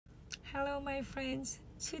Hello my friends,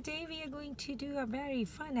 today we are going to do a very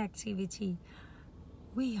fun activity.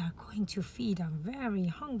 We are going to feed a very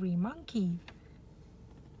hungry monkey.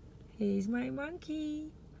 Here's my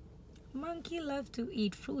monkey. Monkey love to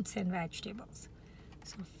eat fruits and vegetables.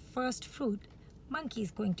 So first fruit monkey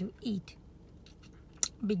is going to eat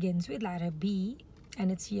begins with letter B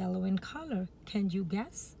and it's yellow in color. Can you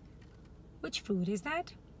guess? Which fruit is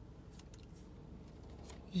that?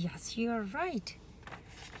 Yes, you are right.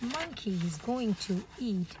 Monkey is going to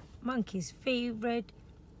eat monkey's favorite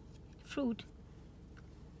fruit.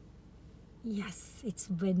 Yes, it's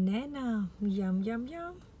banana. Yum, yum,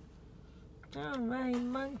 yum. All right,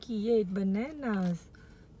 monkey ate bananas.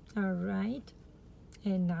 All right.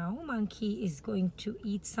 And now monkey is going to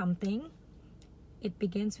eat something. It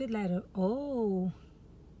begins with letter O.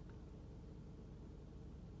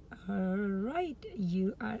 All right,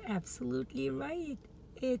 you are absolutely right.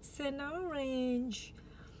 It's an orange.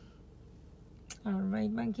 All right,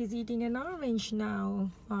 monkey's eating an orange now.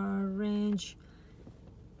 Orange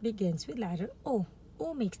begins with letter O.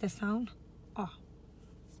 O makes the sound O.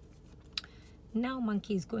 Now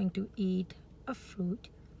monkey is going to eat a fruit.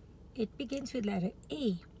 It begins with letter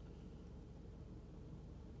A.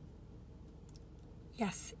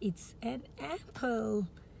 Yes, it's an apple.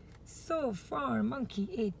 So far, monkey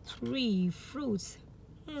ate 3 fruits.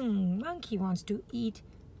 Monkey wants to eat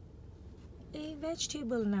a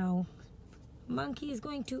vegetable now. Monkey is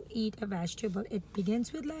going to eat a vegetable. It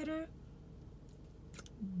begins with letter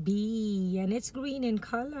B and it's green in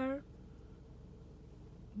color.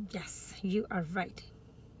 Yes, you are right.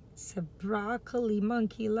 It's a broccoli.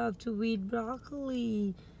 Monkey love to eat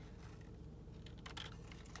broccoli.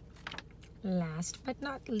 Last but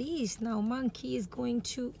not least, now monkey is going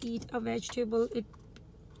to eat a vegetable. It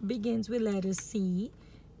begins with letter C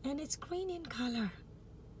and it's green in color.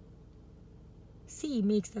 C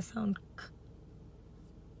makes the sound K.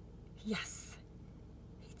 Yes,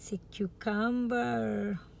 it's a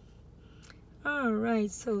cucumber. All right,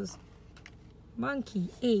 so monkey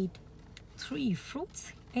ate 3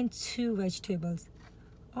 fruits and 2 vegetables.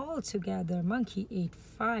 Altogether, monkey ate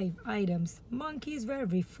 5 items. Monkey is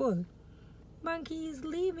very full. Monkey is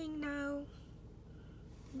leaving now.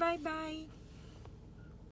 Bye-bye.